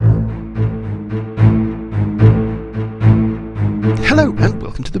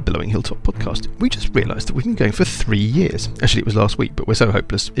welcome to the Billowing Hilltop podcast. We just realised that we've been going for 3 years. Actually, it was last week, but we're so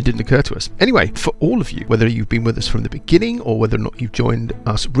hopeless, it didn't occur to us. Anyway, for all of you, whether you've been with us from the beginning or whether or not you've joined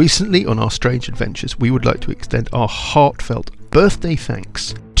us recently on our strange adventures, we would like to extend our heartfelt birthday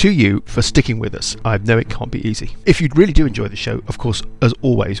thanks to you for sticking with us. I know it can't be easy. If you really do enjoy the show, of course, as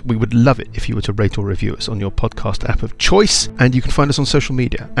always, we would love it if you were to rate or review us on your podcast app of choice. And you can find us on social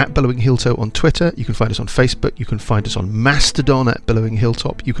media at Billowing Hilltop on Twitter. You can find us on Facebook. You can find us on Mastodon at Billowing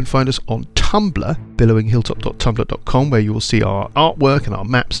Hilltop. You can find us on Tumblr, billowinghilltop.tumblr.com, where you will see our artwork and our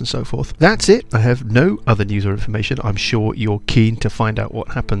maps and so forth. That's it. I have no other news or information. I'm sure you're keen to find out what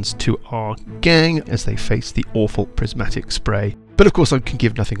happens to our gang as they face the awful Prismatic Spray. But of course I can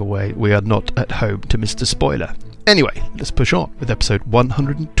give nothing away. We are not at home to Mr. Spoiler. Anyway, let's push on with episode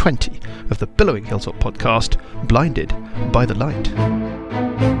 120 of the Billowing Hilltop podcast, Blinded by the Light.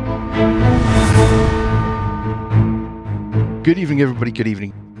 Good evening, everybody. Good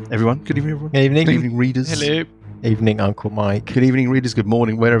evening, everyone. Good evening, everyone. Good evening. Good evening, readers. Hello. Evening, Uncle Mike. Good evening, readers. Good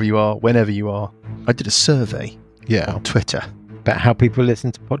morning, wherever you are, whenever you are. I did a survey on Twitter About how people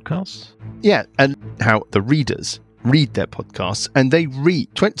listen to podcasts? Yeah, and how the readers read their podcasts, and they read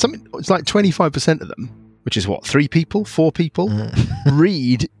something. It's like 25% of them, which is what, 3 people, 4 people,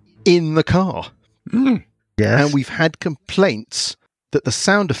 read in the car. Yes. And we've had complaints that the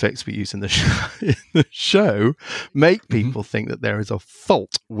sound effects we use in the show make people think that there is a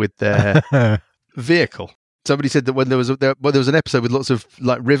fault with their vehicle. Somebody said that when there was an episode with lots of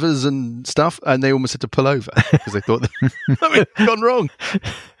like rivers and stuff, and they almost had to pull over because they thought that had gone wrong.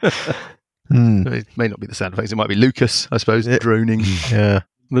 It may not be the sound effects. It might be Lucas, I suppose, droning. Yeah.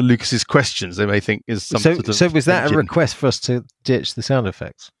 Lucas's questions, they may think is some sort of... So was that engine. a request for us to ditch the sound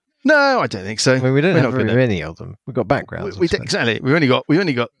effects? No, I don't think so. I mean, we don't We're have not very many of them. We've got backgrounds. Exactly. We've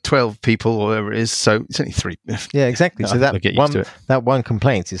only got 12 people or whatever it is, so it's only 3. Yeah, exactly. So that one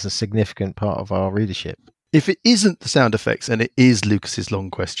complaint is a significant part of our readership. If it isn't the sound effects and it is Lucas's long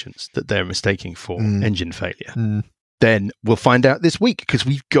questions that they're mistaking for engine failure, then we'll find out this week, because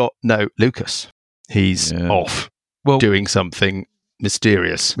we've got no Lucas. He's off doing something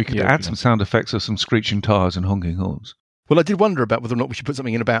mysterious. We could add some sound effects of some screeching tyres and honking horns. Well, I did wonder about whether or not we should put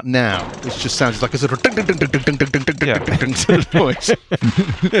something in about now, which just sounds like a sort of ding, ding, ding, ding, ding, ding, ding, ding, ding, ding sort of noise.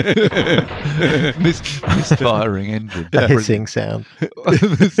 Misfiring engine. A hissing sound.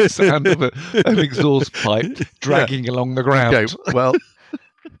 The sound of an exhaust pipe dragging along the ground. Okay, well,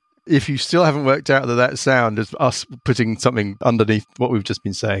 if you still haven't worked out that sound is us putting something underneath what we've just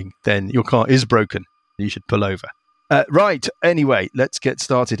been saying, then your car is broken. You should pull over. Right. Anyway, let's get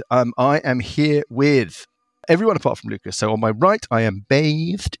started. I am here with everyone apart from Lucas. So on my right, I am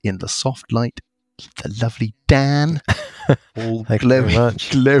bathed in the soft light of the lovely Dan, all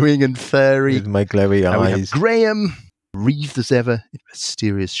glowing and furry. With my glowy eyes. We have Graham, wreathed as ever in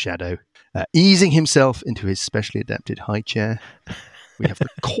mysterious shadow, easing himself into his specially adapted high chair. We have the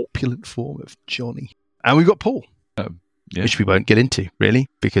corpulent form of Johnny. And we've got Paul, which we won't get into, really,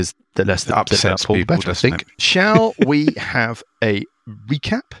 because the less that upsets Paul, the better, I think. Shall we have a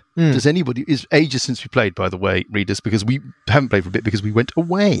recap? Does anybody... It's ages since we played, by the way, readers, because we haven't played for a bit because we went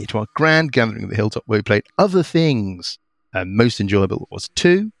away to our grand gathering at the Hilltop where we played other things. And most enjoyable was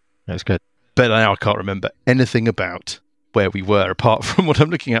 2. That's good. But now I can't remember anything about where we were, apart from what I'm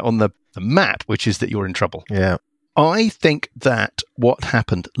looking at on the map, which is that you're in trouble. Yeah. I think that what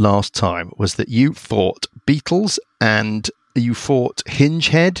happened last time was that you fought beetles and you fought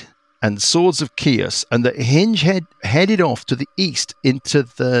Hingehead and Swords of Chaos, and that Hingehead headed off to the east into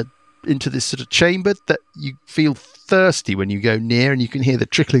this sort of chamber that you feel thirsty when you go near, and you can hear the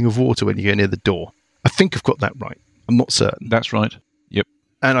trickling of water when you go near the door. I think I've got that right. I'm not certain. That's right. Yep.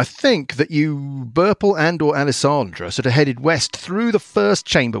 And I think that you, Burple and or Alessandra, sort of headed west through the first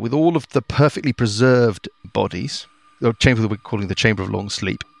chamber with all of the perfectly preserved bodies, the chamber that we're calling the Chamber of Long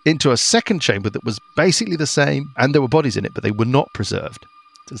Sleep, into a second chamber that was basically the same, and there were bodies in it, but they were not preserved.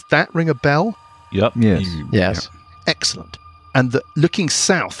 Does that ring a bell? Yep. Yes. Yep. Excellent. And looking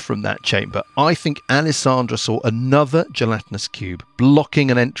south from that chamber, I think Alessandra saw another gelatinous cube blocking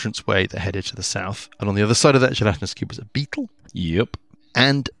an entranceway that headed to the south, and on the other side of that gelatinous cube was a beetle. Yep.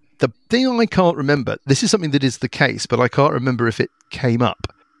 And the thing I can't remember, this is something that is the case, but I can't remember if it came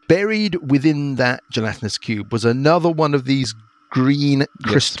up. Buried within that gelatinous cube was another one of these green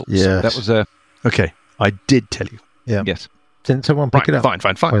crystals. Yeah. That was a... Okay, I did tell you. Yeah. Yes. Didn't someone pick it up? Fine.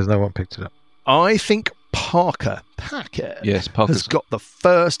 Or has no one picked it up? I think Parker yes, Parker's has got the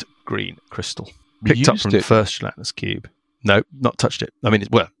first green crystal. Picked up from the first gelatinous cube. No, not touched it. I mean,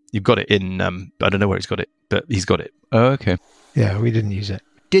 you've got it in... I don't know where he's got it, but he's got it. Oh, okay. Yeah, we didn't use it.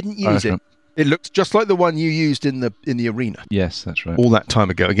 Didn't use it. It looks just like the one you used in the arena Yes, that's right. all that time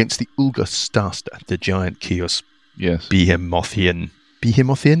ago against the Ulgastaster, the giant Kios Yes. Behemothian.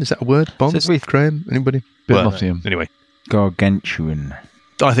 Behemothian, is that a word? Bonds? Graham? Anybody? Behemothian. Anyway, Gargantuan.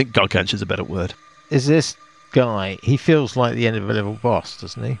 I think Gargantuan is a better word. Is this guy? He feels like the end of a level boss,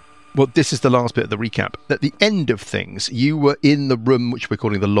 doesn't he? Well, this is the last bit of the recap. At the end of things, you were in the room which we're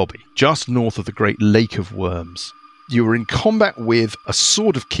calling the lobby, just north of the Great Lake of Worms. You were in combat with a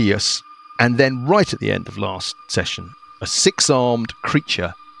sword of Kios, and then right at the end of last session, a 6-armed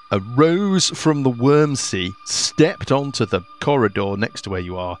creature arose from the Worm Sea, stepped onto the corridor next to where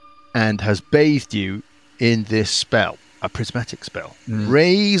you are, and has bathed you in this spell, a prismatic spell.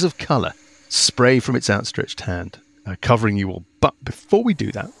 Rays of colour spray from its outstretched hand, covering you all. But before we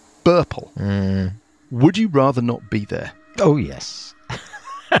do that, Burple, would you rather not be there? Oh, yes.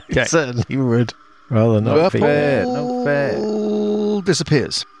 Okay. Certainly would. Rather not be there. Not fair. Burple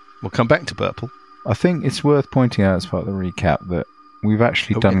disappears. We'll come back to Burple. I think it's worth pointing out as part of the recap that we've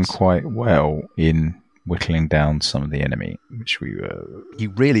actually done quite well in whittling down some of the enemy, which we were...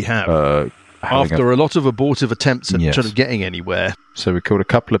 You really have. After a lot of abortive attempts at sort of getting anywhere. So we killed a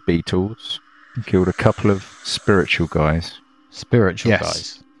couple of beetles, we killed a couple of spiritual guys. Spiritual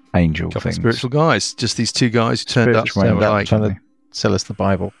guys. Angel Couple things. of spiritual guys. Just these two guys who turned up. Spiritual angels. Trying to sell us the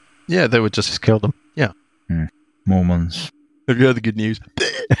Bible. Yeah, they were just Killed them. Yeah. Mormons. Have you heard the good news?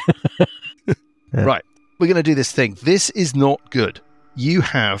 Right. We're going to do this thing. This is not good. You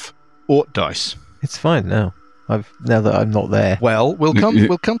have Oort dice. It's fine now. Now that I'm not there. Well, we'll come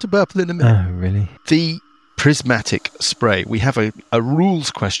to Burple in a minute. Oh, really? The Prismatic Spray. We have a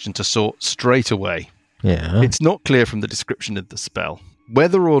rules question to sort straight away. Yeah. It's not clear from the description of the spell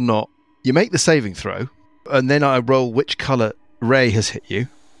whether or not you make the saving throw, and then I roll which colour ray has hit you,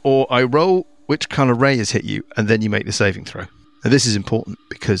 or I roll which colour ray has hit you, and then you make the saving throw. And this is important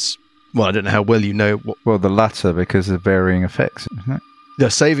because, well, I don't know how well you know what... Well, the latter because of varying effects, isn't it?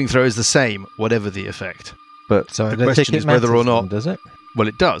 The saving throw is the same, whatever the effect. But So the question is whether or not... does it? Well,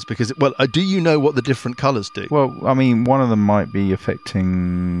 it does, because... do you know what the different colours do? Well, I mean, one of them might be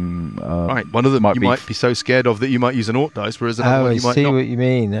affecting... right, one of them you might be so scared of that you might use an Oort dice, whereas another one you might see not. what you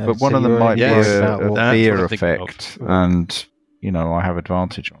mean. But one of them might be a fear what I'm effect, and, I have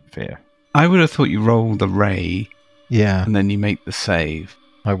advantage on fear. I would have thought you roll the ray Yeah, and then you make the save.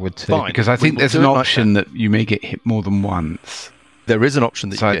 I would too. Fine. Because I think there's an option that you may get hit more than once. There is an option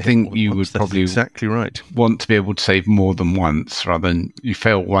that So you I get think hit more you than would once. That's probably exactly right. want to be able to save more than once rather than you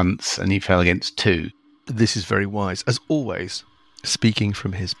fail once and you fail against 2. This is very wise. As always, speaking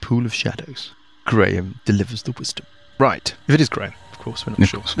from his pool of shadows, Graham delivers the wisdom. Right. If it is Graham, of course, we're not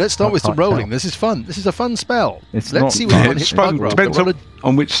sure. Let's start with some rolling. This is fun. This is a fun spell. Let's see what one hits Bugraft. Depends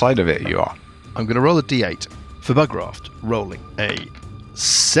on which side of it you are. I'm going to roll a d8 for Bugraft, rolling a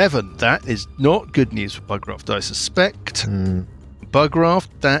 7. That is not good news for Bugraft, I suspect. Bugraft,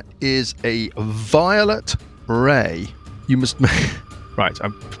 that is a violet ray. You must make... Right,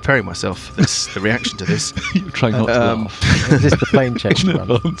 I'm preparing myself for this, the reaction to this. You're trying not to laugh. Is this the plain check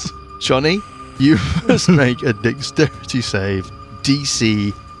one? Johnny, you must make a dexterity save,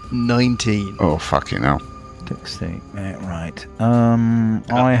 DC 19. Oh, fucking hell. Dexterity. Right.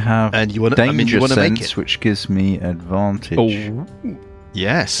 I have and you want danger make sense, it. which gives me advantage. Oh,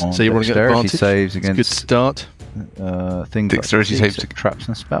 yes. On So you want to get dexterity advantage. saves It's a good against start. Things Dexterity like saves traps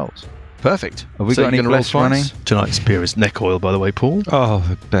and spells. Perfect. Have we So got you're any gonna roll bless running? twice? Tonight's beer is neck oil, by the way, Paul. Oh,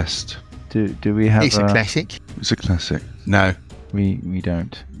 the best. Do we have? It's a classic. It's a classic. No. We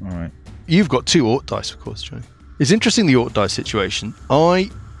don't. All right. You've got 2 Oort dice, of course, Johnny. It's interesting, the Oort dice situation. I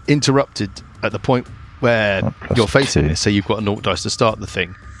interrupted at the point where Plus you're facing 2. this, so you've got an Oort dice to start the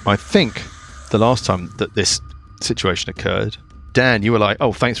thing. I think the last time that this situation occurred, Dan, you were like,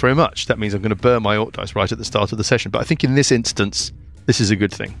 oh, thanks very much. That means I'm going to burn my Oort dice right at the start of the session. But I think in this instance, this is a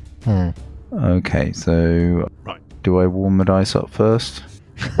good thing. Okay, so Right. do I warm the dice up first?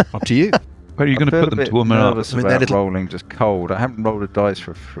 Up to you. Where are you going to put them to warm it up? Nervous I mean, about they're little- rolling just cold. I haven't rolled a dice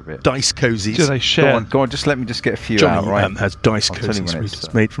for a bit. Dice cozies. Do they share? Go on. Just let me just get a few Johnny out, right? has dice I'll tell you cozies. when It's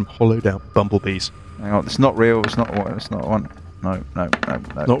it's, made from hollowed out bumblebees. Hang on, it's not real. It's not one. No.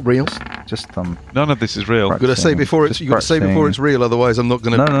 Not real? Just None of this is real. Right. You've got to say before it's. Just You've got to say before it's real. Otherwise, I'm not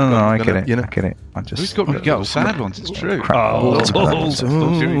going to. No. I get it. You know. I get it. I just. Who's got to get sad ones? It's true. Crap. Oh, Lots of bad ones.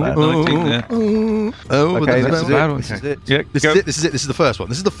 Still doing that 19 there. Okay, this this is is it. it. This is it. Yeah, This is it. This is it. This is the first one.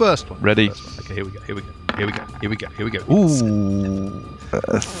 This is the first one. Ready? Okay, here we go. Ooh, This is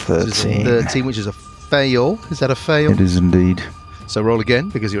a 13. 13, which is a fail. Is that a fail? It is indeed. So roll again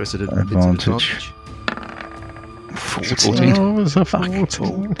because you're at an Advantage. 14. Oh, it's a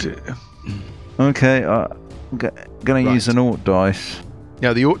 14. Okay, I'm going to use an Oort dice.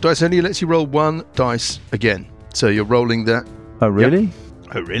 Now, the Oort dice only lets you roll one dice again. So you're rolling that. Oh, really? Yep.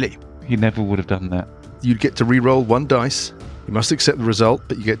 Oh, really? He never would have done that. You'd get to re-roll one dice. You must accept the result,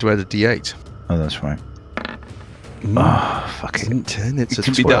 but you get to add a d8. Oh, that's right. Fuck it. 10, it's a It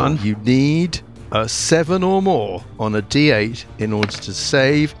can be 12. done. You need a 7 or more on a d8 in order to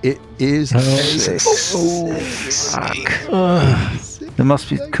save. It is There must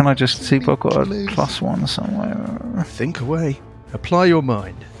be. Can I just see if I've got a +1 somewhere? Think away. Apply your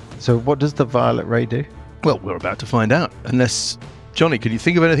mind. So what does the violet ray do? Well, we're about to find out. Unless, Johnny, can you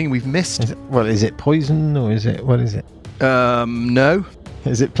think of anything we've missed? Is it poison or is it, what is it? No.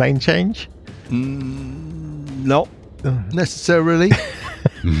 Is it plane change? Not necessarily.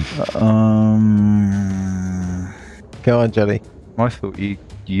 Go on, Johnny. I thought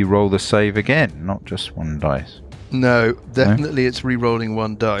you roll the save again, not just one dice. No, definitely it's re-rolling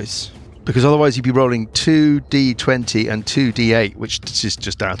one dice. Because otherwise you'd be rolling 2d20 and 2d8, which is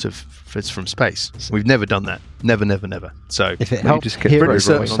just out of... It's from space. We've never done that. Never. So If it Well, you helps just get hero, pretty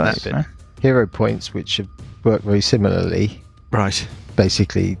certain points, on that bit. hero points, which have worked very similarly, Right.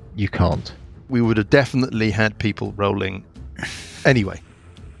 basically you can't. We would have definitely had people rolling... Anyway,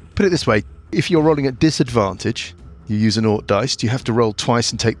 put it this way. If you're rolling at disadvantage, you use an Oort dice. Do you have to roll twice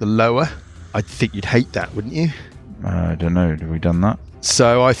and take the lower? I think you'd hate that, wouldn't you? I don't know. Have we done that?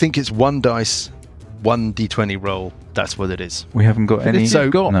 So I think it's one dice, one d20 roll. That's what it is. We haven't got any. So-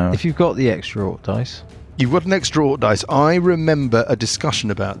 no. If you've got the extra Oort dice, You've got an extra Oort dice. I remember a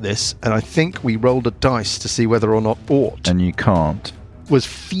discussion about this, and I think we rolled a dice to see whether or not Oort And you can't. was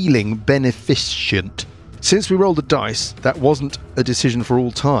feeling beneficent. Since we rolled a dice, that wasn't a decision for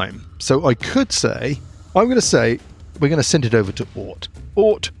all time. So I could say, I'm going to say, we're going to send it over to Oort.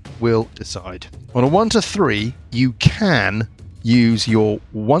 Oort will decide. On a 1 to 3, you can use your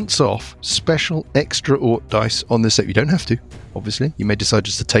once-off special extra Oort dice on this set. You don't have to, obviously. You may decide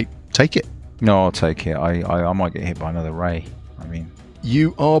just to take it. No, I'll take it. I might get hit by another ray. I mean,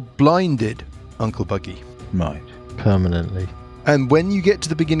 You are blinded, Uncle Buggy. might. permanently. And when you get to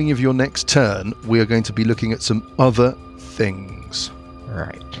the beginning of your next turn, we are going to be looking at some other things.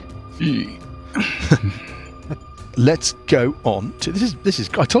 Right. Let's go on to this is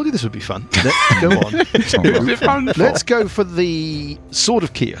I told you this would be fun. Let's go on. Let's go for the Sword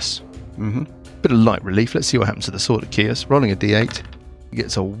of Chaos. Mm-hmm. Bit of light relief. Let's see what happens to the Sword of Chaos. Rolling a d8. It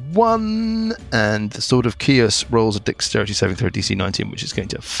gets a 1, and the Sword of Chaos rolls a dexterity saving throw DC 19, which is going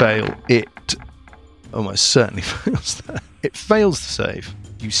to fail. It almost certainly fails that. It fails the save.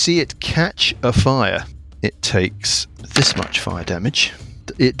 You see it catch a fire. It takes this much fire damage.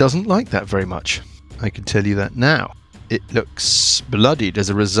 It doesn't like that very much. I can tell you that now. It looks bloodied as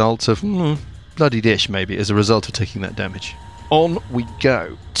a result of... bloodied-ish, maybe, as a result of taking that damage. On we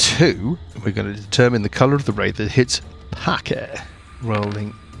go to... We're going to determine the colour of the ray that hits Parker.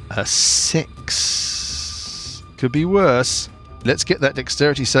 Rolling a 6. Could be worse. Let's get that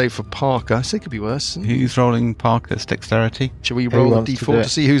dexterity save for Parker. I say could be worse. Who's rolling Parker's dexterity? Shall we roll a wants to do d4 it? to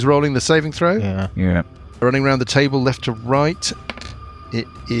see who's rolling the saving throw? Yeah. Yeah. Running around the table left to right. It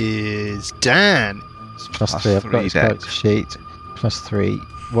is Dan. It's Plus +3. I've got 3 his dex. character sheet. +3.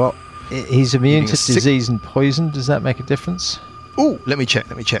 What? He's immune Getting to a six- disease and poison. Does that make a difference? Oh, let me check.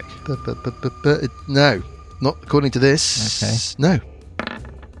 No, not according to this. Okay. No.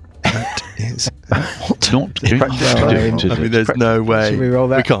 That is what? Not very much Well, different, is I mean, it? there's no way. Should we roll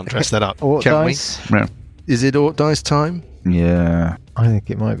that? We can't dress that up, Oort can dice? Yeah. we? Is it Oort dice time? Yeah. I think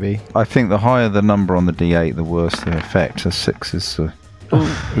it might be. I think the higher the number on the D8, the worse the effect. A 6 is...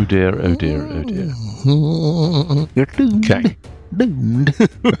 Oh dear, oh dear, oh dear. You're doomed. Okay. Doomed.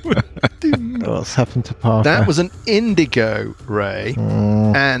 What's happened to Parker? That was an indigo ray,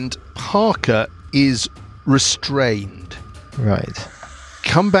 and Parker is restrained. Right.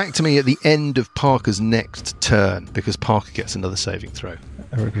 Come back to me at the end of Parker's next turn, because Parker gets another saving throw.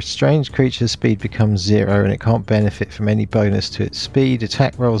 A restrained creature's speed becomes 0 and it can't benefit from any bonus to its speed.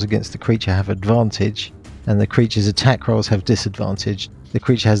 Attack rolls against the creature have advantage, and the creature's attack rolls have disadvantage. The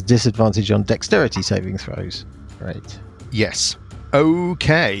creature has disadvantage on dexterity saving throws. Right. Yes.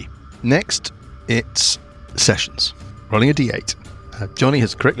 Okay. Next, it's Sessions. Rolling a d8. Johnny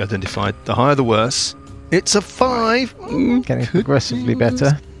has correctly identified the higher the worse. It's a 5. Getting progressively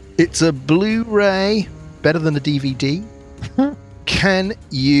better. It's a Blu-ray. Better than a DVD. Can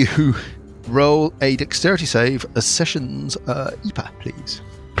you roll a dexterity save, a Sessions IPA, please?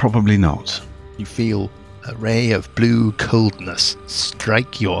 Probably not. You feel a ray of blue coldness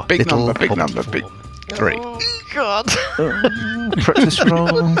strike your Big little number, big body number, big- form. 3. God. Practice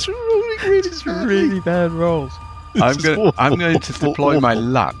roll. It's rolling really It's really bad rolls. I'm going to deploy my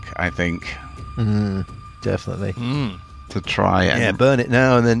luck, I think. Definitely. to try and... Yeah, burn it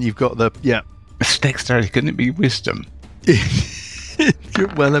now, and then you've got the... Yeah. It's dexterity, couldn't it be wisdom?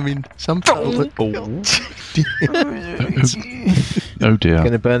 Well, I mean, some people... Oh dear.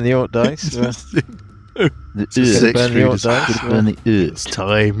 Going to burn the Oort dice. It's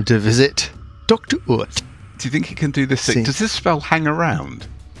time to visit Dr. Oort. Do you think he can do this thing? Does this spell hang around?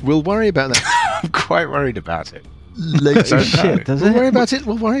 We'll worry about that I'm quite worried about it. later. Shit, does We'll it? worry about it.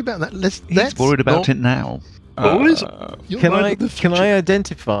 We'll worry about that. Let's worried about it now. Can I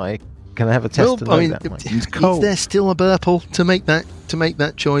identify? Can I have a test to know that? Mike? Is there still a Burple to make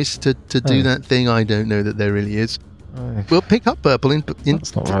that choice to do that thing? I don't know that there really is. We'll pick up Burple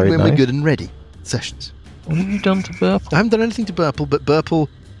when we're good and ready. Sessions. What have you done to Burple? I haven't done anything to Burple, but Burple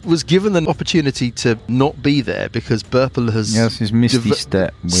was given an opportunity to not be there because Burple has his misty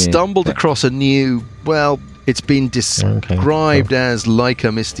step stumbled across a new. Well, it's been described as like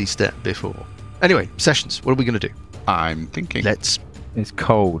a misty step before. Anyway, Sessions. What are we going to do? I'm thinking. It's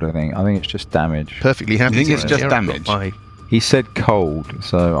cold, I think. I think it's just damage. Perfectly happy. You think it's just damage? He said cold,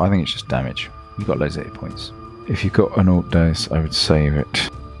 so I think it's just damage. You've got loads of hit points. If you've got an Oort dice, I would save it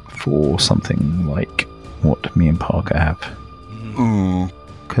for something like what me and Parker have.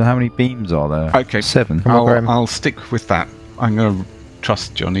 Because how many beams are there? Okay. 7. I'll stick with that. I'm going to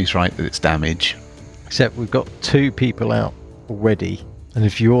trust Johnny's right that it's damage. Except we've got 2 people out already, and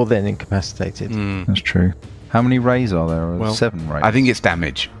if you're then incapacitated... That's true. How many rays are there? Well, 7 rays? I think it's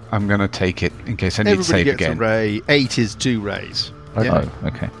damage. I'm going to take it in case I need to save again. Everybody gets a ray. 8 is 2 rays. Okay. Yeah. Oh,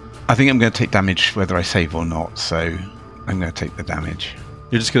 okay. I think I'm going to take damage whether I save or not, so I'm going to take the damage.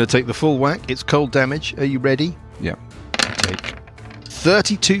 You're just going to take the full whack. It's cold damage. Are you ready? Yeah. Take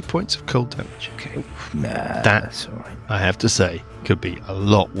 32 points of cold damage. Okay. That's all right. I have to say, could be a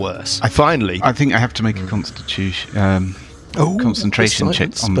lot worse. I think I have to make a concentration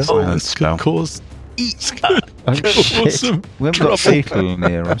check on the silence spell. Could cause Oh, shit. We haven't got fatal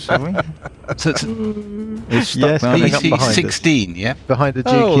near us, have we? So It's stuck Yes, behind coming up DC behind 16, yeah? Behind the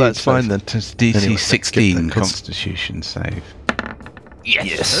GQ. Oh, that's fine then. It's DC Anyway, let's 16 get that Constitution save.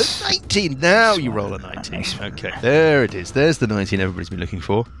 Yes. 19. Now you roll a 19. Okay. There it is. There's the 19 everybody's been looking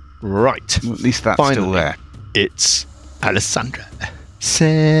for. Right. Well, at least that's Finally. still there. It's Alessandra.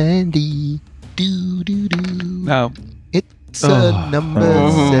 Sandy. Do. No. It's number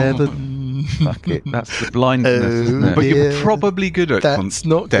 7. Fuck it. That's the blindness, isn't it? But dear. you're probably good at That's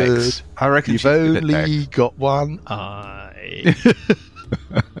not Dex. good. I reckon You've she's good at only Dex. got one eye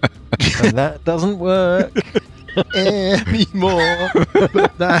And that doesn't work. anymore.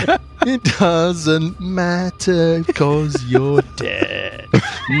 But that it doesn't matter because you're dead.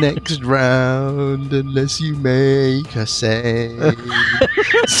 Next round, unless you make a save.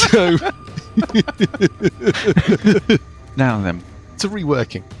 So Now then. it's a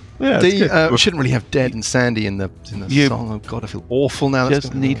reworking. Yeah, Shouldn't really have dead and Sandy in the song. Oh God, I feel awful now.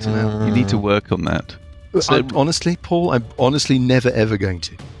 Just need to. You need to work on that. Honestly, Paul, I'm honestly never ever going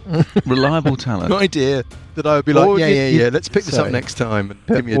to. Reliable talent. No idea that I would be like, Or yeah. Let's pick this up sorry. next time. And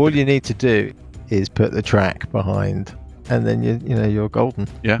give me a all you need to do is put the track behind, and then you're golden.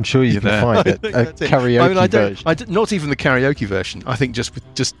 Yeah, I'm sure you you're can there. find it. A That's it. karaoke I mean, version. not even the karaoke version. I think just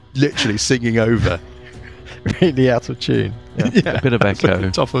literally singing over. Really out of tune. Yeah. A bit of echo.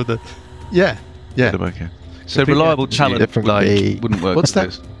 Top of the. Yeah. Bit of echo. So think reliable that's talent different like key. wouldn't work. What's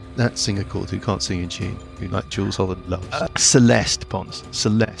with that? That singer called who can't sing in tune, who like Jules Holland loves. Celeste Pons.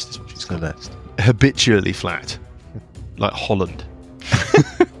 Celeste is what she's called. Celeste. Habitually flat, like Holland.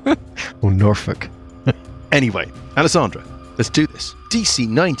 Or Norfolk. Anyway, Alessandra, let's do this. DC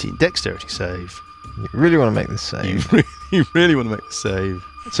 19 dexterity save. You really want to make this save. You really want to make the save.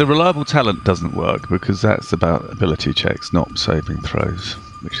 So reliable talent doesn't work because that's about ability checks, not saving throws,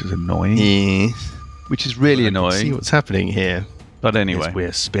 which is annoying. Yes. Which is really See annoying. what's happening here. But anyway. Is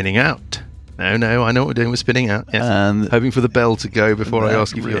we're spinning out. No, I know what we're doing. We're spinning out. Yes. And Hoping for the bell to go before I that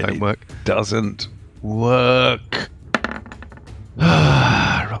ask you for your really homework. doesn't work.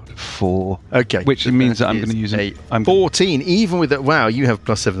 Rolled a 4. Okay. Which means that I'm going to use a 14. Even with that, wow, you have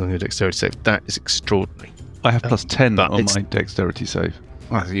 +7 on your dexterity save. That is extraordinary. I have +10 but on it's- my dexterity save.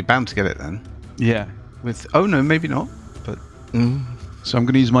 Well, so you're bound to get it then. Yeah. Oh no, maybe not. But So I'm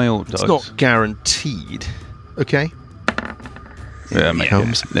going to use my Oort It's dice. not guaranteed. Okay. Yeah, make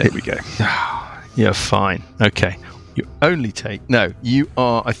comes. it. There we go. Yeah, fine. Okay. You only take... No, you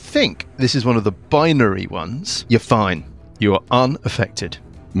are... I think this is one of the binary ones. You're fine. You are unaffected.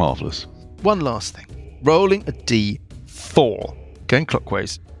 Marvellous. One last thing. Rolling a D4. Going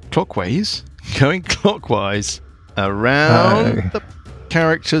clockwise. Going clockwise around the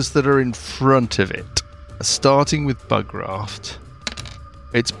characters that are in front of it. Starting with Bugraft.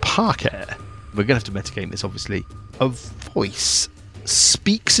 It's Parker. We're going to have to metagame this, obviously. a voice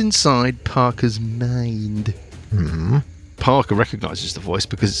speaks inside Parker's mind. Parker recognises the voice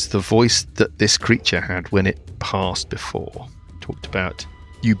because it's the voice that this creature had when it passed before. Talked about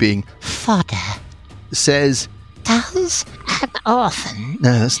you being Fodder. says, Does an orphan,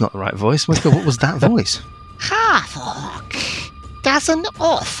 no, that's not the right voice. My God, what was that voice? half-orc, does an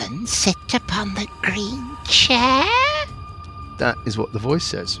orphan sit upon the green chair? That is what the voice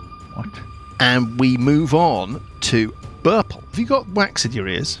says. What? And we move on to Burple. Have you got wax in your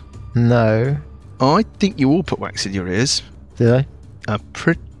ears? No. I think you all put wax in your ears. Did I? I'm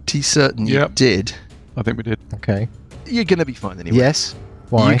pretty certain you Yep. did. I think we did. Okay. You're going to be fine anyway. Yes.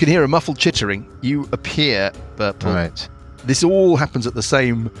 Why? You can hear a muffled chittering. You appear Burple. Right. This all happens at the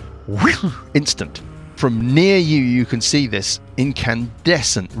same instant. From near you, you can see this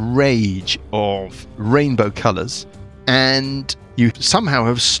incandescent rage of rainbow colours, and you somehow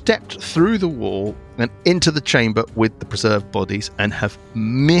have stepped through the wall and into the chamber with the preserved bodies and have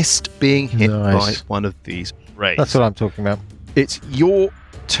missed being hit Nice. by one of these rays. That's what I'm talking about. It's your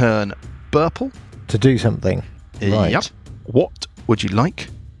turn, Burple. To do something. Right. Yep. What would you like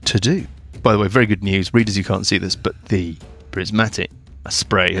to do? By the way, very good news. Readers, you can't see this, but the prismatic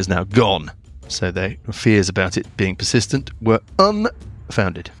spray has now gone. So their fears about it being persistent were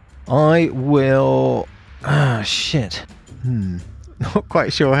unfounded. I will... shit. Not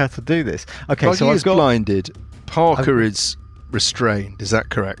quite sure how to do this. Okay, Buggy so I've is got... blinded. Parker is restrained. Is that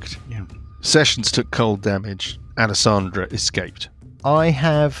correct? Yeah. Sessions took cold damage. Alessandra escaped. I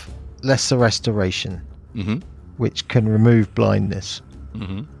have Lesser Restoration, Mm-hmm. which can remove blindness,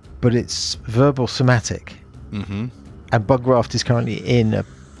 Mm-hmm. but it's verbal somatic, Mm-hmm. and Bugraft is currently in a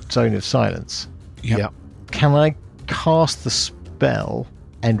zone of silence. Yep. Can I cast the spell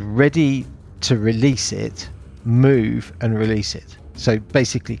and ready to release it, move and release it? So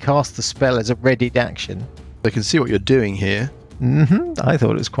basically cast the spell as a readied action. They can see what you're doing here. I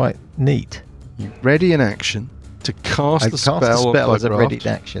thought it was quite neat. You ready in action to cast I the cast spell, the spell of as a Bugraft. readied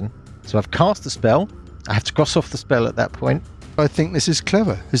action. So I've cast the spell. I have to cross off the spell at that point. I think this is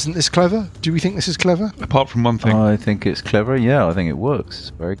clever. Isn't this clever? Do we think this is clever? Apart from one thing. I think it's clever. Yeah, I think it works. It's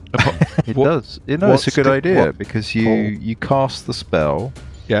very. It What- does. You know, it's a what's good the- idea what- because you cast the spell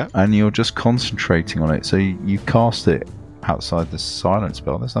Yeah. and you're just concentrating on it. So you cast it outside the silent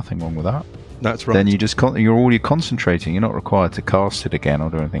spell. There's nothing wrong with that. That's right. Then you just you're already concentrating. You're not required to cast it again or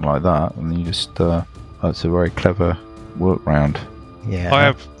do anything like that. And you just that's a very clever workaround. Yeah.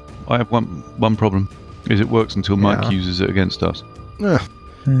 I have one problem. Is it works until Mike Yeah. uses it against us.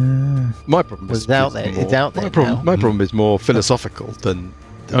 My problem is It's out there. more- It's out there now. My problem is more philosophical than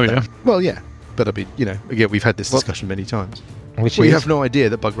Oh, yeah? that. Well, yeah. But I mean, again, we've had this discussion many times. Which We is, have no idea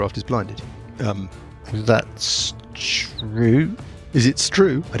that Bugraft is blinded. That's true. Is it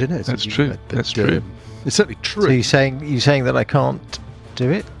true? I don't know. It's That's something true. you've read, but, That's true. It's certainly true. So you're saying that I can't do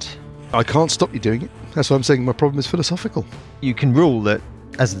it? I can't stop you doing it. That's why I'm saying my problem is philosophical. You can rule that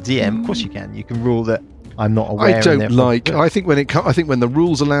as the DM. Of course you can. You can rule that I'm not aware. I and don't therefore like. do it. I think when the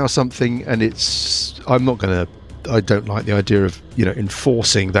rules allow something, and it's. I'm not going to. I don't like the idea of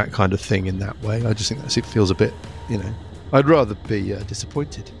enforcing that kind of thing in that way. I just think it feels a bit. I'd rather be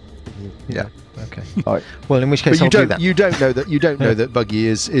disappointed. Yeah. Okay. Right. Well, in which case But I'll do that. you don't know that. You don't know that Buggy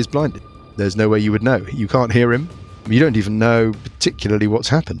is blinded. There's no way you would know. You can't hear him. You don't even know particularly what's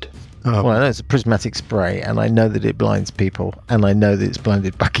happened. Well, I know it's a prismatic spray, and I know that it blinds people, and I know that it's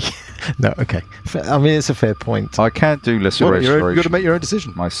blinded Bucky. No, okay. I mean, it's a fair point. I can't do lesser Well, restoration. you've got to make your own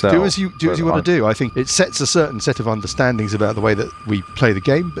decision. myself. Do as you but want to do. I think it sets a certain set of understandings about the way that we play the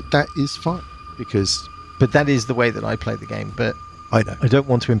game, but that is fine because But that is the way that I play the game. But I know. I don't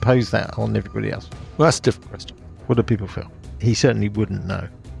want to impose that on everybody else. Well, that's a different question. What do people feel? He certainly wouldn't know.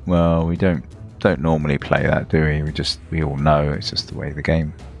 Well, we don't normally play that, do we? We all know it's just the way of the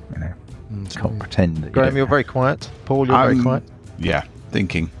game. Can't pretend that. Graham, you're very quiet. Paul, you're very quiet. Yeah,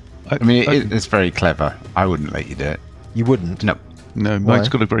 thinking. I mean, it's very clever. I wouldn't let you do it. You wouldn't. No. No, Why? Mike's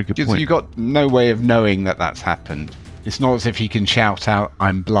got a very good Because point. you've got no way of knowing that that's happened. It's not as if he can shout out,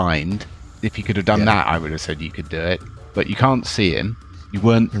 I'm blind. If he could have done that, I would have said you could do it. But you can't see him. You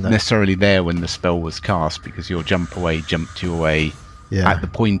weren't necessarily there when the spell was cast because your jumped you away at the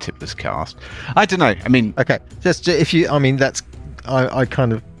point it was cast. I don't know. I mean, Okay. Just if you, I mean, that's. I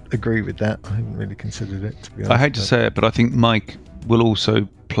kind of agree with that. I haven't really considered it. To be honest, I hate to say it, but I think Mike will also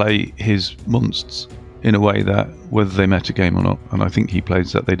play his monsters in a way that whether they metagame or not, and I think he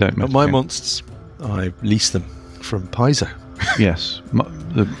plays that they don't But metagame. my monsters, I lease them from Paizo. Yes,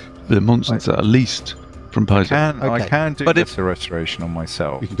 the monsters that are leased from Paizo. I can do But lesser restoration on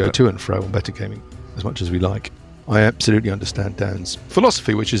myself. We can go but- to and fro on better gaming as much as we like. I absolutely understand Dan's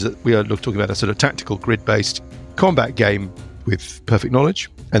philosophy, which is that we are talking about a sort of tactical grid-based combat game with perfect knowledge.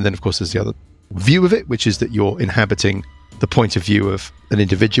 And then, of course, there's the other view of it, which is that you're inhabiting the point of view of an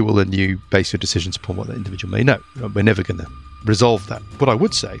individual and you base your decisions upon what that individual may know. We're never going to resolve that. What I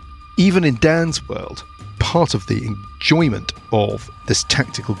would say, even in Dan's world, part of the enjoyment of this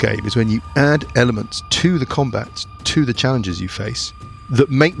tactical game is when you add elements to the combats, to the challenges you face, that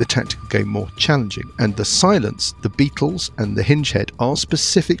make the tactical game more challenging. And the silence, the beetles and the hinge head are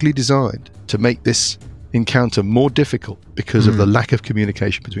specifically designed to make this encounter more difficult because of the lack of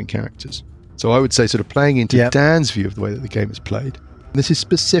communication between characters. So I would say, sort of playing into Dan's view of the way that the game is played, this is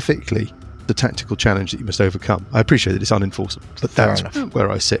specifically the tactical challenge that you must overcome. I appreciate that it's unenforceable, but that's where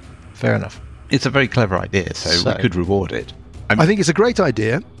I sit. Fair enough. It's a very clever idea, so we could reward it. I think it's a great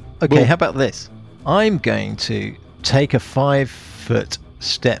idea. Okay, how about this? I'm going to take a 5-foot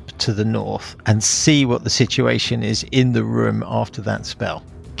step to the north and see what the situation is in the room after that spell.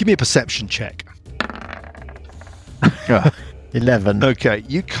 Give me a perception check. 11. Okay,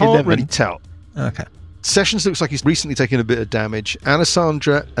 you can't really tell. Okay. Sessions looks like he's recently taken a bit of damage.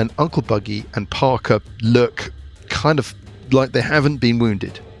 Alessandra and Uncle Buggy and Parker look kind of like they haven't been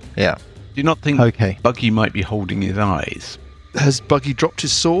wounded. Yeah. Do you not think Buggy might be holding his eyes? Has Buggy dropped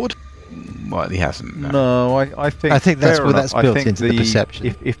his sword? Well, he hasn't. No, I think that's where that's built into the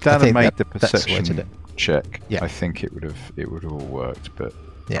perception. If Dan had made the perception check, I think it would have all worked. But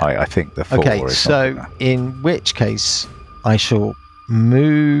I think the 4 is so in which case I shall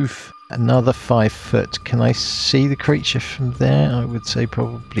move another 5 foot. Can I see the creature from there? I would say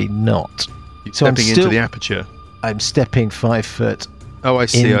probably not. You're stepping into the aperture. I'm stepping 5 foot. Oh, I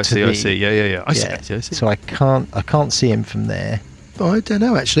see. Yeah. I see. So I can't see him from there. I don't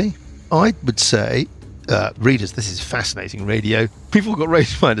know, actually. I would say, readers, this is fascinating radio. We've all got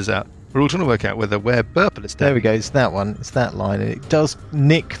rangefinders out. We're all trying to work out where Burple is. There we go. It's that one. It's that line. And it does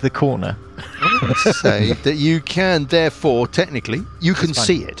nick the corner. I would say that you can, therefore, technically, you can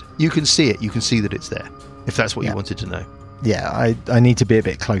see it. You can see it. You can see that it's there, if that's what you wanted to know. Yeah, I need to be a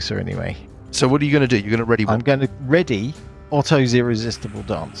bit closer anyway. So what are you going to do? You're going to ready what? I'm going to ready Otto's Irresistible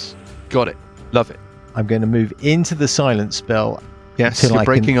Dance. Got it. Love it. I'm going to move into the silence spell. Yes, you're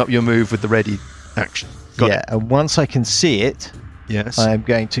breaking up your move with the ready action. Got it. And once I can see it, I'm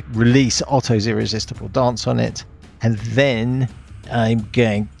going to release Otto's Irresistible Dance on it, and then I'm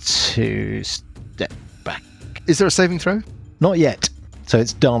going to step back. Is there a saving throw? Not yet. So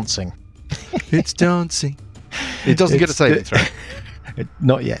it's dancing. It's dancing. It doesn't get a saving throw.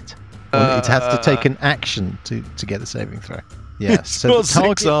 Not yet. It has to take an action to get a saving throw. Yeah. So the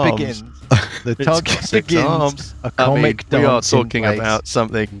target begins. The target begins. A comic dance. We are talking about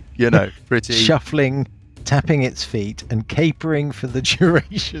something, pretty shuffling, tapping its feet, and capering for the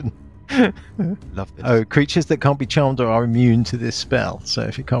duration. Love this. Oh, creatures that can't be charmed are immune to this spell. So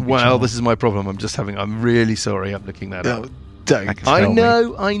if you can't be charmed... Well, this is my problem. I'm really sorry. I'm looking that up. Don't. I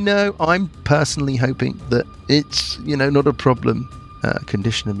know. I'm personally hoping that it's, not a problem.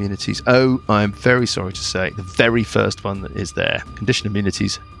 Condition immunities. Oh, I'm very sorry to say, the very first one that is there. Condition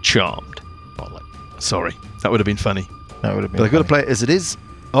immunities, charmed. Sorry, that would have been funny. That would have been. But I've got to play it as it is.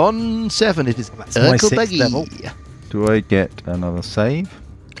 On 7, it is my 6th level. Do I get another save?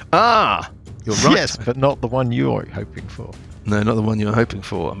 Ah, you're right. Yes, but not the one you're hoping for. No, not the one you're hoping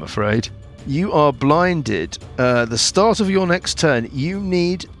for, I'm afraid. You are blinded. The start of your next turn, you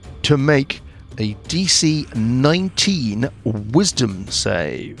need to make a DC 19 wisdom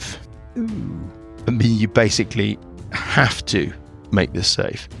save. Ooh. I mean, you basically have to make this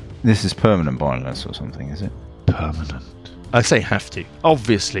save. This is permanent blindness or something, is it? Permanent. I say have to.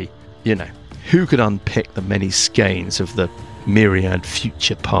 Obviously, who could unpick the many skeins of the myriad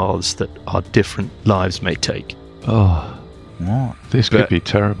future paths that our different lives may take? Oh, what? This could be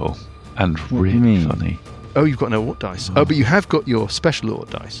terrible and really funny. Oh, you've got no Oort dice. Oh, but you have got your special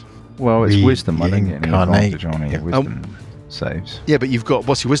Oort dice. Well, it's wisdom. I don't get any advantage on any wisdom saves. Yeah, but you've got...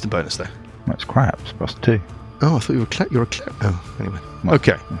 What's your wisdom bonus there? That's craps, +2. Oh, I thought you were a cleric. Oh, anyway.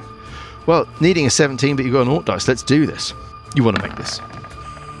 Okay. Well, needing a 17, but you've got an Oort dice. Let's do this. You want to make this.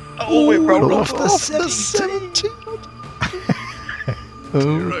 Oh, it rolled off the 17.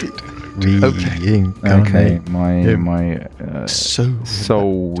 Oh, dear. Okay, my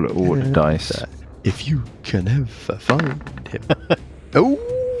soul Oort dice. If you can ever find him. Oh,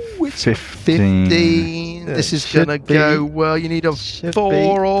 it's 15. This is going to go well. You need a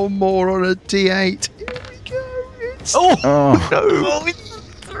 4 or more on a D8. Here we go. It's no. Oh, it's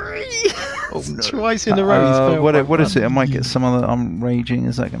 3. Oh, no. Twice in a row. What is it? I might get some other... I'm raging.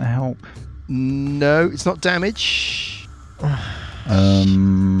 Is that going to help? No, it's not damage. Oh,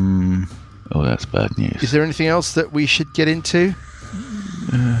 that's bad news. Is there anything else that we should get into?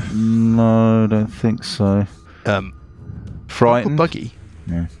 No, I don't think so. Frightened. Uncle Buggy.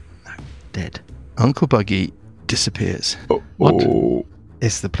 Yeah. No, dead. Uncle Buggy disappears. What? Oh.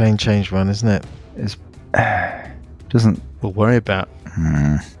 It's the plane change one, isn't it? It's doesn't. We'll worry about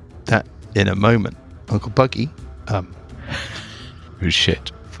that in a moment. Uncle Buggy. Who's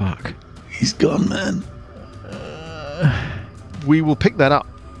shit? Fuck. He's gone, man. We will pick that up,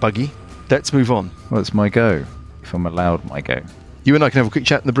 Buggy. Let's move on. Well, it's my go. If I'm allowed my go. You and I can have a quick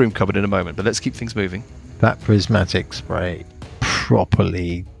chat in the broom cupboard in a moment, but let's keep things moving. That prismatic spray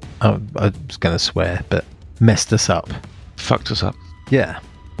properly, I was going to swear, but messed us up. Fucked us up. Yeah.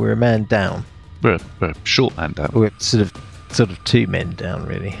 We're a man down. We're a short man down. We're sort of 2 men down,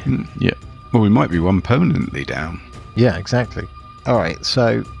 really. Yeah. Well, we might be one permanently down. Yeah, exactly. All right,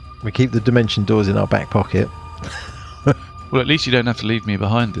 so we keep the dimension doors in our back pocket. Well, at least you don't have to leave me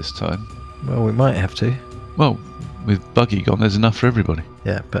behind this time. Well, we might have to. Well, with Buggy gone, there's enough for everybody.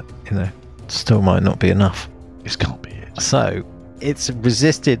 Yeah, but, still might not be enough. This can't be it. So, it's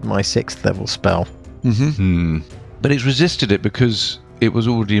resisted my 6th level spell. Mm-hmm. But it's resisted it because it was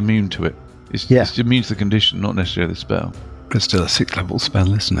already immune to it. It's immune to the condition, not necessarily the spell. But still a 6th level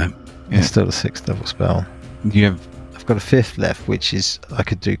spell, isn't it? Yeah. It's still a 6th level spell. I've got a 5th left, which is I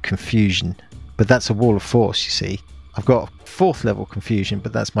could do confusion, but that's a wall of force, you see. I've got a 4th level confusion,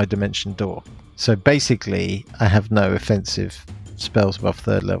 but that's my dimension door. So basically, I have no offensive spells above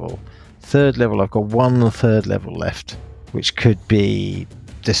 3rd level. 3rd level, I've got 1 3rd level left, which could be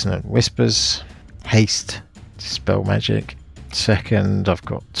Dissonant Whispers, Haste, Dispel Magic. 2nd, I've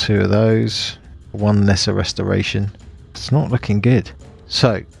got 2 of those. 1 Lesser Restoration. It's not looking good.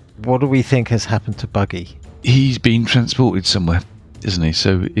 So, what do we think has happened to Buggy? He's been transported somewhere, isn't he?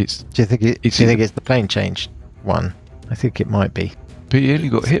 So it's... Do you think it's the plane change one? I think it might be. But he only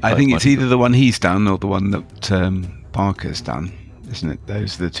got hit by I think it's either the one he's done or the one that Parker's done, isn't it?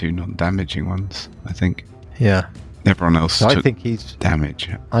 Those are the 2 non-damaging ones, I think. Yeah. Everyone else So took I think he's damage.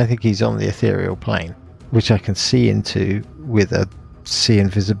 I think he's on the ethereal plane, which I can see into with a see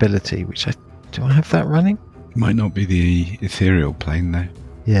invisibility, do I have that running? Might not be the ethereal plane, though.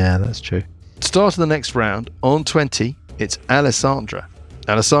 Yeah, that's true. Start of the next round, on 20, it's Alessandra.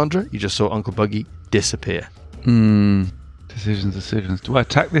 Alessandra, you just saw Uncle Buggy disappear. Decisions. Do I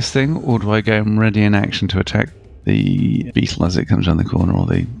attack this thing, or do I go ready in action to attack the beetle as it comes around the corner, or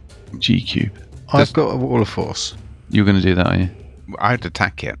the G cube? I've got a wall of force. You're going to do that, are you? I'd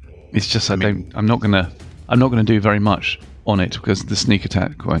attack it. It's just I'm not going to do very much on it because the sneak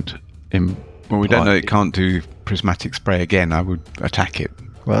attack won't. Well, we don't know it can't do prismatic spray again. I would attack it.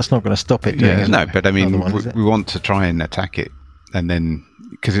 Well, that's not going to stop it doing it. No, but I mean, one, we want to try and attack it, and then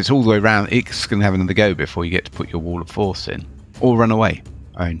because it's all the way around, it's going to have another go before you get to put your wall of force in, or run away.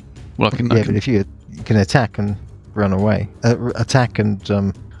 Well, I can. But if you can attack and run away, attack and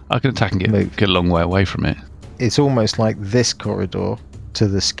I can attack and get a long way away from it. It's almost like this corridor to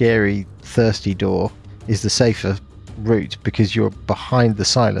the scary, thirsty door is the safer route because you're behind the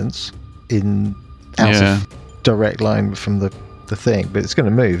silence out of direct line from the thing, but it's going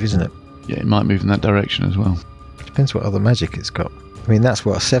to move, isn't it? Yeah, it might move in that direction as well. Depends what other magic it's got. I mean, that's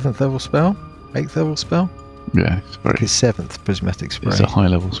what, a 7th level spell? 8th level spell? Yeah, it's 7th Prismatic Spray. It's a high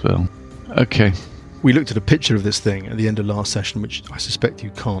level spell. Okay. We looked at a picture of this thing at the end of last session, which I suspect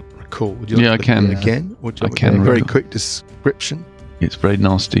you can't recall. Would you like to look at it again? I can. A very quick description. It's very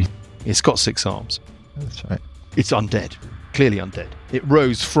nasty. It's got 6 arms. That's right. It's undead. Clearly undead. It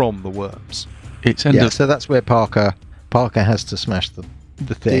rose from the worms. So that's where Parker has to smash the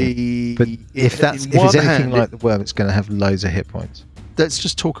thing. But if it's anything like the worm, it's going to have loads of hit points. Let's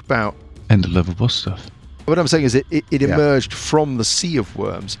just talk about end of level boss stuff. What I'm saying is it emerged from the sea of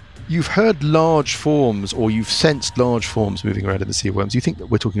worms. You've heard large forms, or you've sensed large forms moving around in the sea of worms. You think that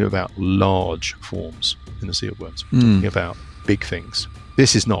we're talking about large forms in the sea of worms. We're talking about big things.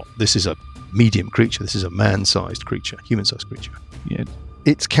 This is not. This is a medium creature. This is a man-sized creature, human-sized creature. Yeah.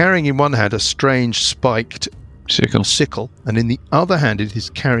 It's carrying in one hand a strange spiked sickle, and in the other hand it is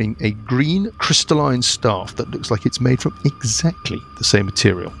carrying a green crystalline staff that looks like it's made from exactly the same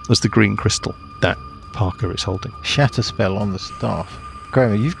material as the green crystal that Parker is holding. Shatter spell on the staff.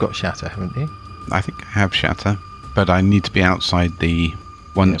 Kramer, you've got shatter, haven't you? I think I have shatter, but I need to be outside the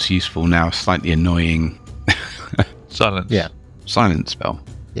once useful, now slightly annoying silence. Yeah. Silence spell.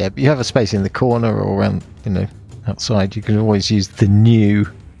 Yeah, but you have a space in the corner or around, outside. You can always use the new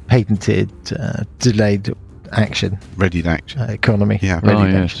patented delayed action. Readied action. Economy. Yeah.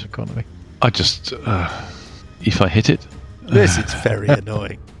 Readied action economy. I just, if I hit it. This is very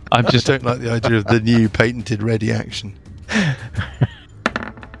annoying. I just don't like the idea of the new patented ready action.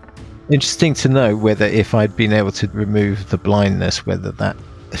 Interesting to know whether if I'd been able to remove the blindness, whether that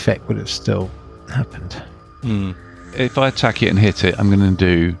effect would have still happened. If I attack it and hit it, I'm going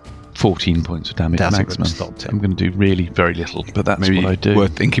to do 14 points of damage That's maximum. stopped it. I'm going to do really very little, but that's Maybe what I do.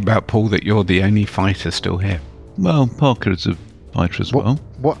 worth thinking about, Paul, that you're the only fighter still here. Well, Parker is a fighter as well.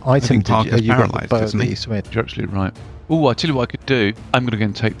 What item think Parker's you got? The paralysed, bow isn't that he? you switched. You're absolutely right. Oh, I tell you what I could do. I'm going to go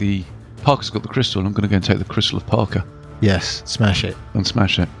and take the... Parker's got the crystal. I'm going to go and take the crystal of Parker Yes, smash it. and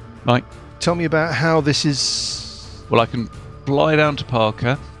smash it. Right. Tell me about how this is... Well, I can fly down to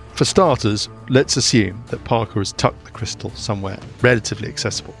Parker. For starters, let's assume that Parker has tucked the crystal somewhere relatively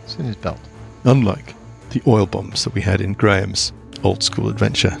accessible. It's in his belt. Unlike the oil bombs that we had in Graham's old school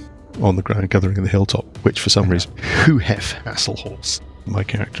adventure on the ground gathering in the hilltop, which for some reason, who hef Hasselhorse, my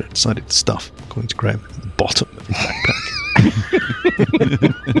character, decided to stuff, according to Graham, at the bottom of his backpack.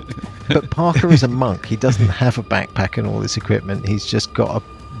 But Parker is a monk. He doesn't have a backpack and all this equipment. He's just got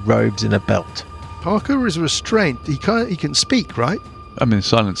robes and a belt. Parker is restrained. He can speak, right? I'm in a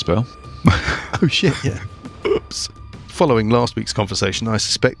silent spell. Oh shit, yeah. Oops. Following last week's conversation, I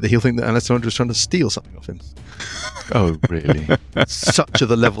suspect that he'll think that Alessandra is trying to steal something off him. Oh, really? Such are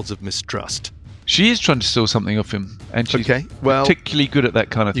the levels of mistrust. She is trying to steal something off him, and she's Okay, well, particularly good at that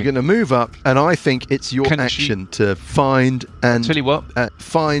kind of you're thing. going to move up, and I think it's your Can action to find and Tell you what,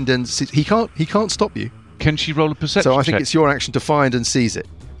 find and he can't stop you. can she roll a perception So I think check? it's your action to find and seize it.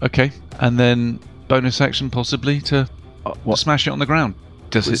 Okay, and then bonus action possibly to smash it on the ground.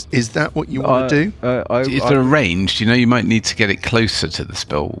 Does it? Is that what you want to do? Is there a range? You might need to get it closer to the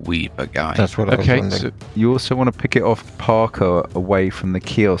spell weaver guy. That's what I was Okay, wondering. so You also want to pick it off Parker away from the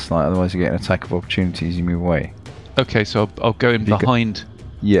kiosk, like, otherwise you get an attack of opportunity as you move away. so I'll go in You go- behind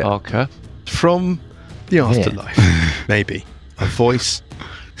Yeah. Parker. From the afterlife, maybe. A voice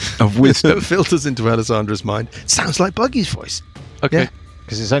of that wisdom. filters into Alessandra's mind. Sounds like Buggy's voice. Okay, Yeah.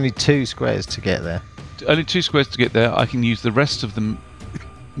 Because it's only 2 squares to get there. only 2 squares to get there. I can use the rest of them.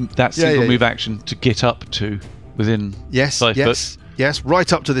 That single move action to get up to within Yes, 5 foot. yes.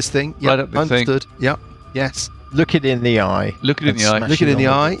 Right up to this thing. Yep, Right up the thing. understood. Yep, yes. Look it in the eye. Look it in and the eye. smash Look it in the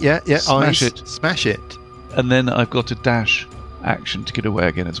on eye. Yeah. Smash eyes. it. Smash it. And then I've got a dash action to get away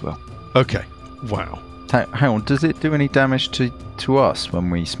again as well. Okay. Wow. Hang on, does it do any damage to us when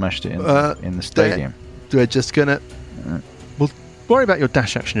we smashed it in the stadium? We're just gonna. We'll worry about your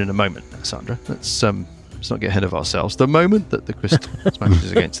dash action in a moment, Sandra. Let's not get ahead of ourselves. The moment that the crystal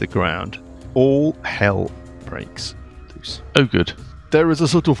smashes against the ground, all hell breaks loose. Oh, good. There is a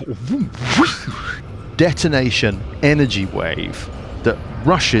sort of detonation energy wave that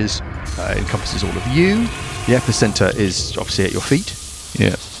rushes, encompasses all of you. The epicenter is obviously at your feet.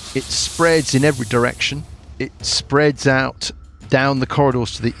 Yeah. It spreads in every direction. It spreads out down the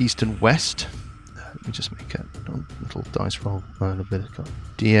corridors to the east and west. Let me just make a little dice roll. A bit of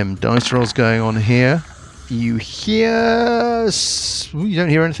DM dice rolls going on here. You hear... You don't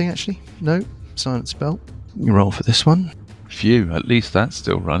hear anything, actually. No. Silent spell. You roll for this one. Phew, at least that's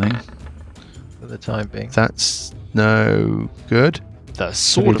still running. For the time being. That's no good. The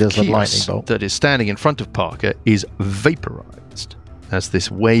sword of does a lightning chaos bolt. that is standing in front of Parker is vaporized as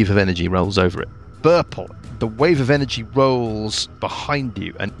this wave of energy rolls over it. Burple, the wave of energy rolls behind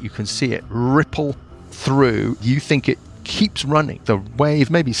you and you can see it ripple through. You think it keeps running. The wave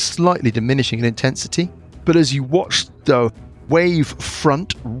may be slightly diminishing in intensity, but as you watch the wave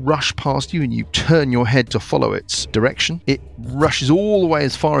front rush past you and you turn your head to follow its direction, it rushes all the way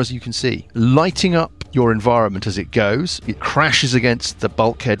as far as you can see, lighting up your environment as it goes. It crashes against the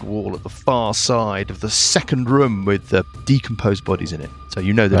bulkhead wall at the far side of the second room with the decomposed bodies in it. So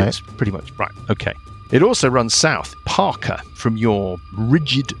you know that Right. it's pretty much right. Okay. It also runs south. Parker, from your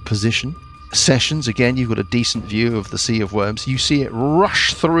rigid position. Sessions, again, you've got a decent view of the Sea of Worms. You see it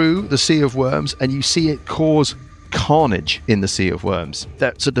rush through the Sea of Worms and you see it cause carnage in the Sea of Worms.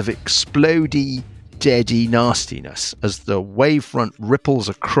 That sort of explodey, deady nastiness as the wavefront ripples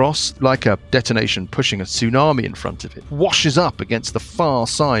across like a detonation pushing a tsunami in front of it, washes up against the far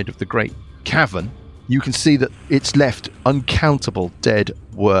side of the great cavern. You can see that it's left uncountable dead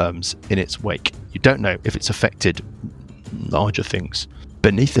worms in its wake. You don't know if it's affected larger things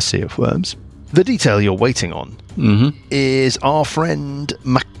beneath the Sea of Worms. The detail you're waiting on is our friend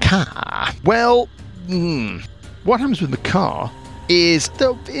Makar. Well, what happens with Makar is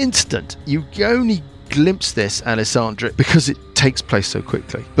the instant. You only glimpse this, Alessandra, because it takes place so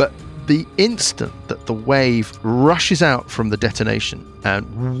quickly. But the instant that the wave rushes out from the detonation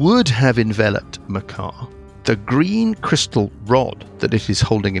and would have enveloped Makar, the green crystal rod that it is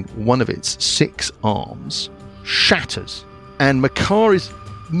holding in one of its 6 arms shatters, and Makar is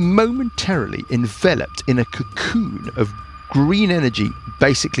momentarily enveloped in a cocoon of green energy,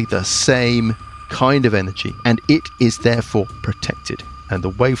 basically the same kind of energy, and it is therefore protected, and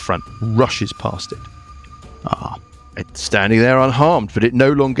the wavefront rushes past it. It's standing there unharmed, but it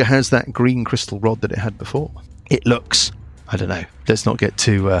no longer has that green crystal rod that it had before. It looks, I don't know, let's not get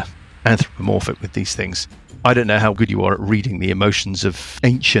too anthropomorphic with these things. I don't know how good you are at reading the emotions of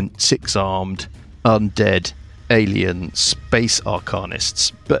ancient, six-armed, undead, alien, space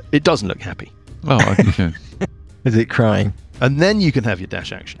arcanists, but it doesn't look happy. Oh, okay. Is it crying? And then you can have your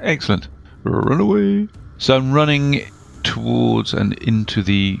dash action. Excellent. Run away. So I'm running towards and into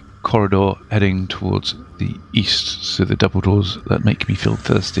the corridor, heading towards the east, so the double doors that make me feel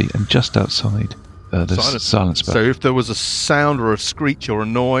thirsty, and just outside the silence spell. So if there was a sound or a screech or a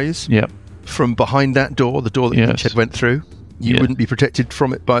noise Yep. from behind that door, the door that Yes. each head went through, you Yeah. wouldn't be protected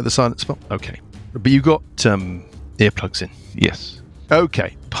from it by the silence spell? Okay. But you got earplugs in. Yes.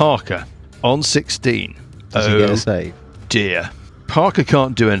 Okay, Parker on 16. Does he get a save? Dear. Parker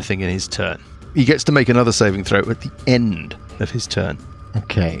can't do anything in his turn. He gets to make another saving throw at the end of his turn.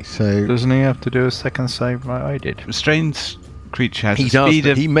 Okay, so Doesn't he have to do a second save like I did? Restrained creature has He a does. speed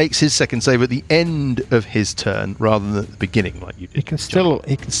But of... he makes his second save at the end of his turn rather than at the beginning, like you did. he can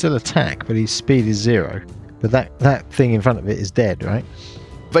still attack, but his speed is 0. But that thing in front of it is dead, right?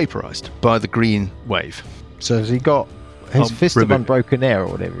 Vaporized by the green wave. So has he got his Fist of remove. Unbroken Air or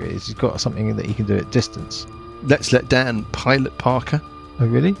whatever it is? He's got something that he can do at distance. Let's let Dan pilot Parker Oh,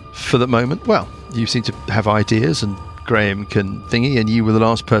 really? for the moment. Well, you seem to have ideas, and Graham can thingy, and you were the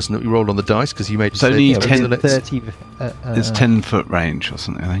last person that we rolled on the dice because you made. So only so 10 let's- 30. It's 10-foot range or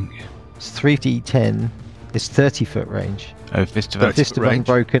something, I think. It's 3d10. It's 30-foot range. Oh, Fist of... 30 Fist of range.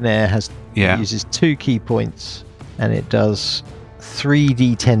 Unbroken Air Yeah. uses 2 key points, and it does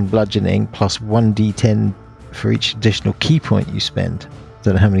 3d10 bludgeoning plus 1d10 for each additional key point you spend.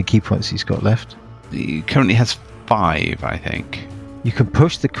 Don't know how many key points he's got left. He currently has 5, I think. You can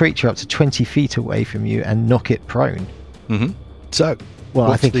push the creature up to 20 feet away from you and knock it prone. Mhm. So, Well, I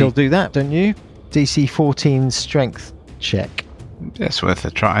what's think the- he'll do that, don't you? DC 14 strength check. That's worth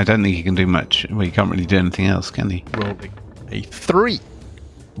a try. I don't think he can do much. Well, he can't really do anything else, can he? rolling a 3.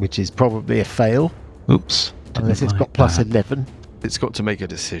 Which is probably a fail, Oops. unless Didn't it's got like plus that. 11. It's got to make a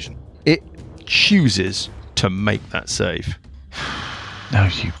decision. It chooses to make that save. No,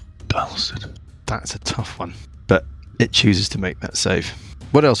 you bastard. That's a tough one, but it chooses to make that save.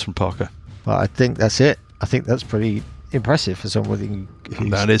 What else from Parker? Well, I think that's it. I think that's pretty impressive for somebody who's...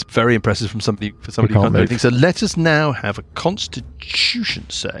 That is very impressive from somebody who can't can't do move. anything. So let us now have a Constitution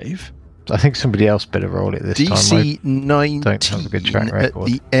save. I think somebody else better roll it this time. DC 19 don't have a good track at record.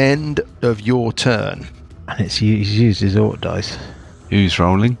 the end of your turn. And he's used his Oort dice. Who's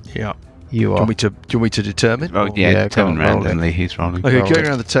rolling? Yeah. You Do you are. want me to determine? Oh, Or- yeah, yeah, turn go on, roll it. randomly. He's rolling. Okay, roll going it.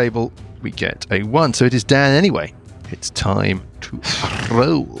 around the table, we get a 1. So it is Dan anyway. It's time to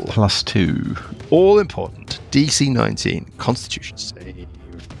roll. +2. All important. DC 19 Constitution save.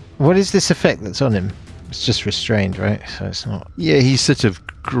 What is this effect that's on him? It's just restrained, right? So it's not... Yeah, he's sort of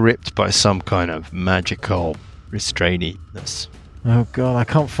gripped by some kind of magical restraininess. Oh god, I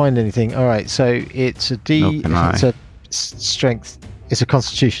can't find anything. All right, so it's a D. Nor can I. It's a strength. It's a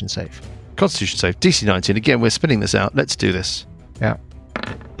Constitution save. Constitution save. DC 19. Again, we're spinning this out. Let's do this. Yeah.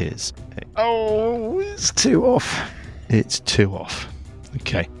 Is Oh, it's 2 off. It's 2 off.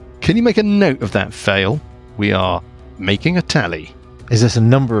 Okay. Can you make a note of that fail? We are making a tally. Is this a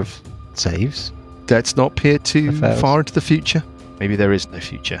number of saves? Let's not peer too The fails. far into the future. Maybe there is no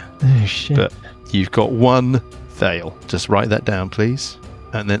future. Oh shit! But you've got 1 fail. Just write that down, please.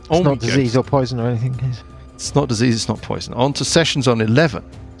 And then It's on not we go. disease or poison or anything. Is it? It's not disease, it's not poison. On to Sessions on 11.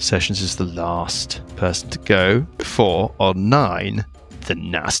 Sessions is the last person to go. 4 on 9. The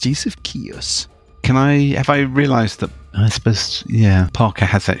Nasties of Chaos. Have I realised that, I suppose, yeah, Parker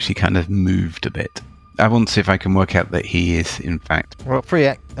has actually kind of moved a bit. I want to see if I can work out that he is, in fact, Well, free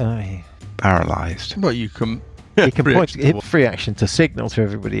act. paralysed. Well, you can... He can point react to hit what- free action to signal to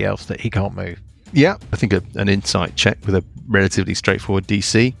everybody else that he can't move. Yeah, I think an insight check with a relatively straightforward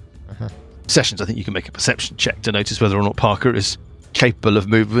DC. Uh-huh. Sessions, I think you can make a perception check to notice whether or not Parker is capable of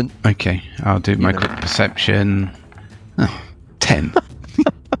movement. Okay, I'll do my know. quick perception. Oh, 10.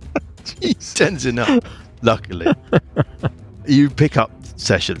 10's enough, luckily. You pick up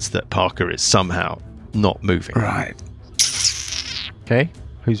Sessions that Parker is somehow not moving. Right. Okay,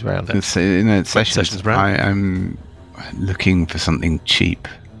 who's round? It's, it's Sessions round. I'm looking for something cheap,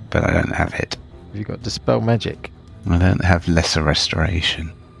 but I don't have it. Have you got Dispel Magic? I don't have Lesser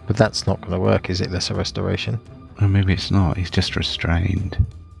Restoration. But that's not going to work, is it? Lesser Restoration. Or maybe it's not. He's just restrained.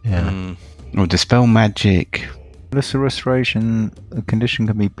 Yeah. Mm. Or Dispel Magic. Lesser restoration, a condition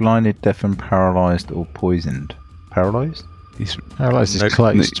can be blinded, deafened, paralysed, or poisoned. Paralysed? He's, Paralyzed is No,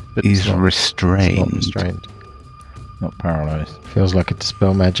 closed, but he's it's not, restrained. it's not restrained. Not paralysed. Feels like a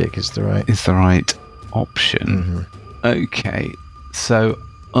Dispel Magic is the right. Is the right option. Okay, so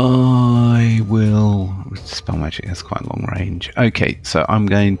I will... Spell magic has quite a long range. Okay, so I'm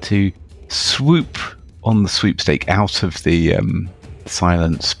going to swoop on the sweepstake out of the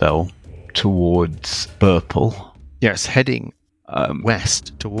silent spell towards Burple. Yes, heading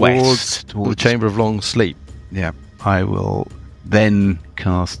west towards the Chamber of Long Sleep. Yeah, I will then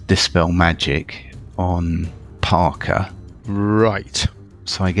cast Dispel Magic on Parker. Right.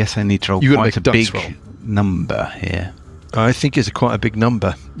 So I guess I need to roll quite a big number here. I think it's quite a big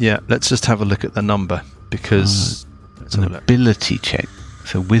number. Yeah, let's just have a look at the number, because... it's an ability check.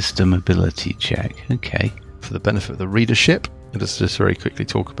 So wisdom ability check. Okay. For the benefit of the readership, let's just very quickly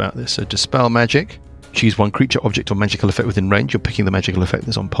talk about this. So Dispel Magic. Choose one creature, object, or magical effect within range. You're picking the magical effect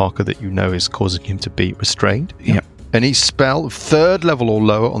that's on Parker that you know is causing him to be restrained. Yep. Any spell of 3rd level or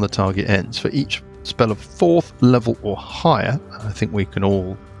lower on the target ends. For each spell of 4th level or higher, I think we can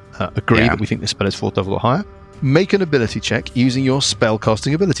all agree that we think this spell is 4th level or higher. Make an ability check using your spell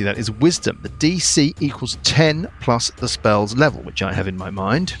casting ability. That is Wisdom. The DC equals 10 plus the spell's level, which I have in my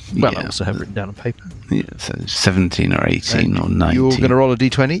mind. Well, I also have written down on paper. Yeah, so 17 or 18 or 19. You're going to roll a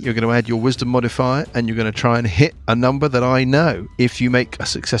d20, you're going to add your Wisdom modifier, and you're going to try and hit a number that I know. If you make a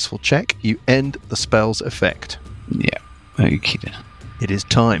successful check, you end the spell's effect. Yeah. Okay. It is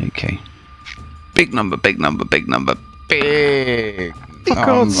time. Okay. Big number, big number, big number. Big. For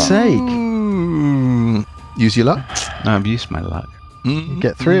God's sake. Use your luck. No, I've used my luck. You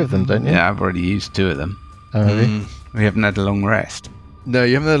get 3 of them, don't you? Yeah, I've already used 2 of them. Oh, really? We haven't had a long rest. No,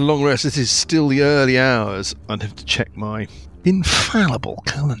 you haven't had a long rest. This is still the early hours. I'd have to check my infallible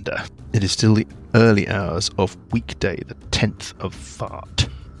calendar. It is still the early hours of weekday, the 10th of Fart.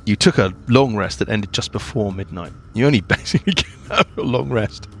 You took a long rest that ended just before midnight. You only basically came out of a long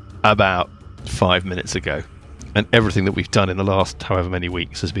rest about 5 minutes ago. And everything that we've done in the last however many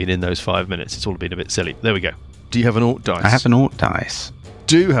weeks has been in those 5 minutes. It's all been a bit silly. There we go. Do you have an Oort dice? I have an Oort dice.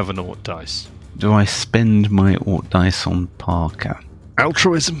 Do have an Oort dice. Do I spend my Oort dice on Parker?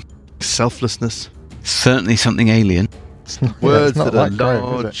 Altruism. Selflessness. Certainly something alien. Words not that like a Graham,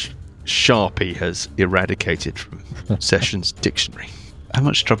 large Sharpie has eradicated from Sessions' dictionary. How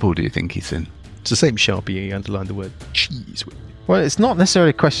much trouble do you think he's in? It's the same Sharpie you underlined the word cheese with. Well, it's not necessarily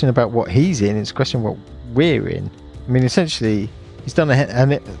a question about what he's in, it's a question of what we're in. I mean, essentially, he's done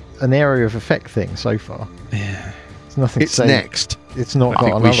an area of effect thing so far. Yeah. It's nothing It's to say. next. It's not I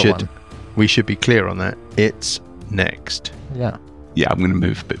got think another one. we should be clear on that. It's next. Yeah. Yeah, I'm going to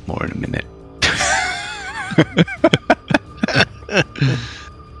move a bit more in a minute.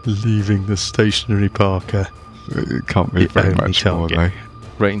 Leaving the stationary Parker. It can't move very much more, though.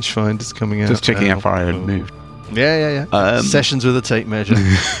 Rangefinder's coming out. Just checking now. how far I had moved. Yeah. Sessions with a tape measure.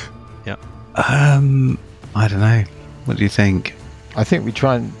 Yeah. I don't know. What do you think? I think we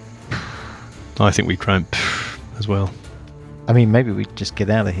try and... I think we try and as well. I mean, maybe we just get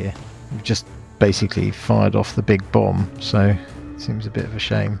out of here. We've just basically fired off the big bomb, so it seems a bit of a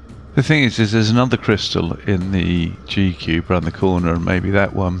shame. The thing is there's another crystal in the G cube around the corner, and maybe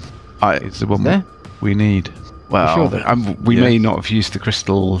that one is the one we need. Well, sure we may not have used the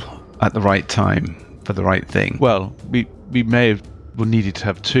crystal at the right time for the right thing. Well, we may have needed to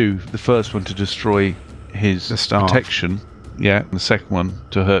have 2. The first one to destroy his protection, and the second one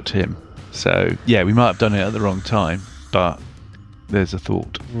to hurt him. So, yeah, we might have done it at the wrong time, but there's a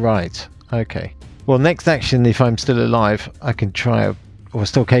thought. Right. Okay. Well, next action, if I'm still alive, I can try, or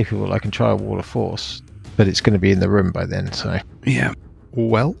still capable, I can try a wall of force, but it's going to be in the room by then, so... Yeah.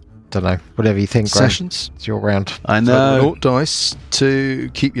 Well, don't know. Whatever you think, Graham. Sessions. It's your round. I So know. an Oort dice to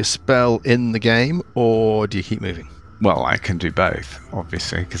keep your spell in the game, or do you keep moving? Well, I can do both,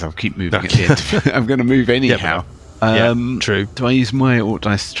 obviously, because I'll keep moving at the end. I'm going to move anyhow. True. Do I use my Oort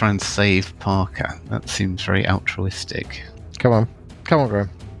dice to try and save Parker? That seems very altruistic. Come on, Graham.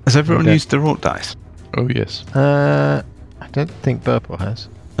 Has everyone used their Oort dice? Oh, yes. I don't think Burple has.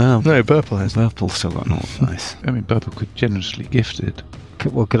 Oh, No, Burple has. Purple's still got an Oort dice. I mean, Purple could generously gift it.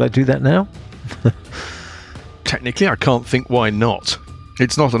 Well, could I do that now? Technically, I can't think why not.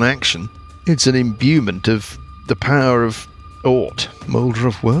 It's not an action. It's an imbuement of the power of Oort, Moulder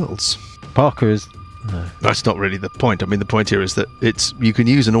of Worlds. Parker is... No. That's not really the point. I mean, the point here is that you can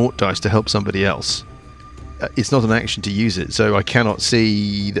use an Oort dice to help somebody else. It's not an action to use it, so I cannot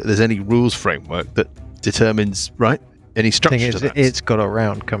see that there's any rules framework that determines, right, any structure to that. It's got a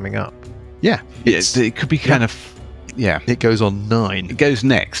round coming up. Yeah. It could be kind of... Yeah. It goes on 9. It goes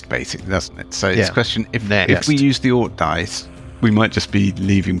next, basically, doesn't it? So it's a question, if we use the Oort dice, we might just be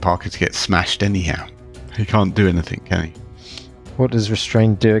leaving Parker to get smashed anyhow. He can't do anything, can he? What does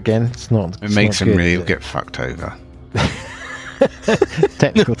restrained do again? It's not. It makes him really get fucked over.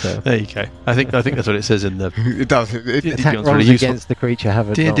 Technical term. There you go. I think that's what it says in the. It does. D&D Attack Beyond's rolls really useful. against the creature have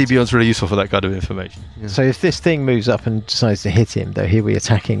D&D advantage. Beyond's really useful for that kind of information. Yeah. So if this thing moves up and decides to hit him, though, here we're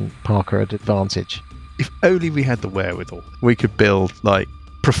attacking Parker at advantage. If only we had the wherewithal, we could build like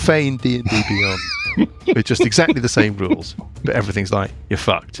profane D&D Beyond with just exactly the same rules, but everything's like you're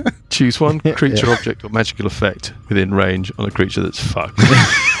fucked. Choose one creature, object, or magical effect within range on a creature that's fucked.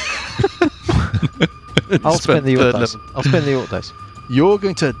 I'll spend the Oort dice. I'll spend the Oort dice. You're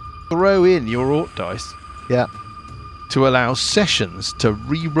going to throw in your Oort dice Yeah. to allow Sessions to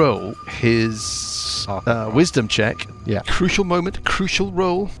re-roll his wisdom check. Yeah. Crucial moment, crucial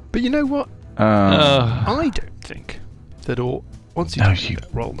roll. But you know what? I don't think that Oort wants you to make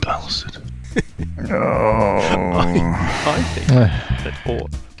that roll. Bastard. I think that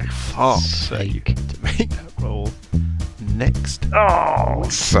Oort would far prefer you to make that roll next. Oh,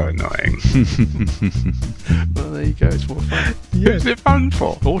 so annoying. Well, there you go. It's more fun. Who's it fun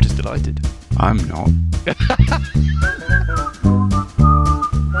for? Oort is delighted. I'm not.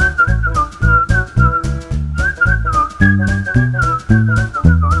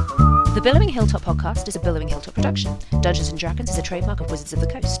 The Billowing Hilltop podcast is a Billowing Hilltop production. Dungeons & Dragons is a trademark of Wizards of the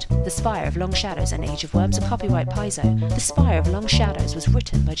Coast. The Spire of Long Shadows and Age of Worms are copyright Paizo. The Spire of Long Shadows was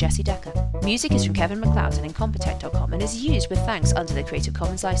written by Jesse Decker. Music is from Kevin MacLeod and Incompetech.com and is used with thanks under the Creative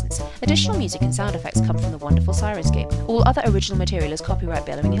Commons license. Additional music and sound effects come from the wonderful Sirenscape. All other original material is copyright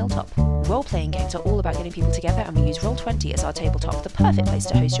Billowing Hilltop. Role-playing games are all about getting people together, and we use Roll20 as our tabletop, the perfect place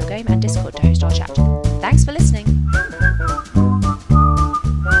to host your game, and Discord to host our chat. Thanks for listening!